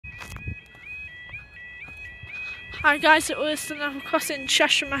Hi guys, at Willaston, I'm crossing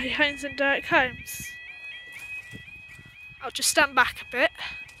Cheshire, Matty Homes and Derek Holmes. I'll just stand back a bit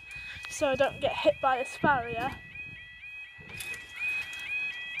so I don't get hit by this barrier.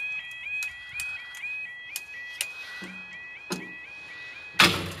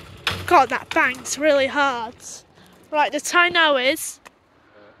 God, that bangs really hard. Right, the time now is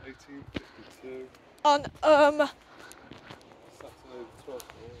 18:52 on Saturday the 12th of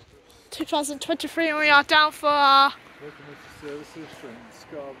August. 2023, and we are down for our Locomotive services from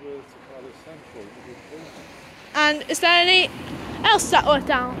Scarborough to Palace Central. And is there any else that we're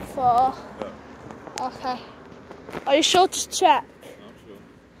down for? No. Okay. Are you sure to check? No, I'm sure.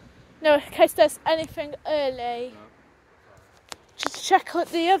 No, in case there's anything early. No. Just check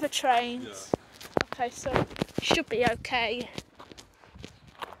out the other trains. Yeah. Okay, so should be okay.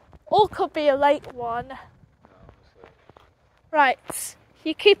 Or could be a late one. No, it's late. Right,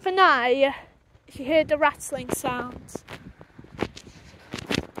 you keep an eye if you hear the rattling sounds.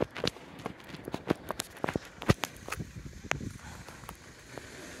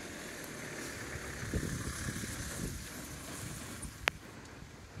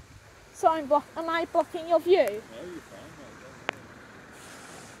 So am I blocking your view? No, you're fine.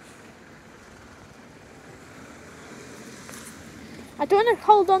 I don't want to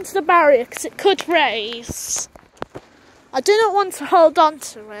hold on to the barrier because it could raise. I do not want to hold on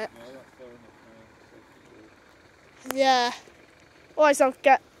to it. No, that's fair enough. Yeah. Otherwise I'll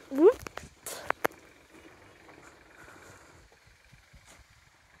get whooped.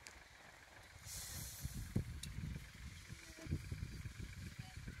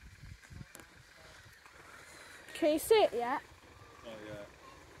 Can you see it yet? Oh yeah.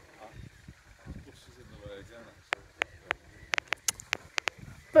 Bus is in the way again, actually.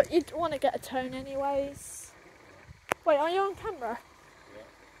 But you'd want to get a tone anyways. Wait, are you on camera?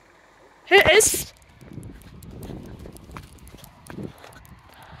 Yeah. It is.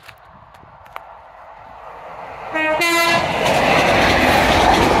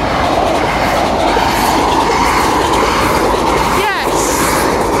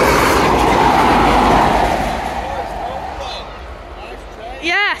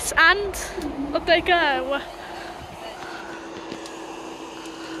 Yes, and up they go.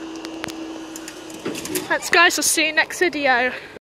 Thanks guys, I'll see you next video.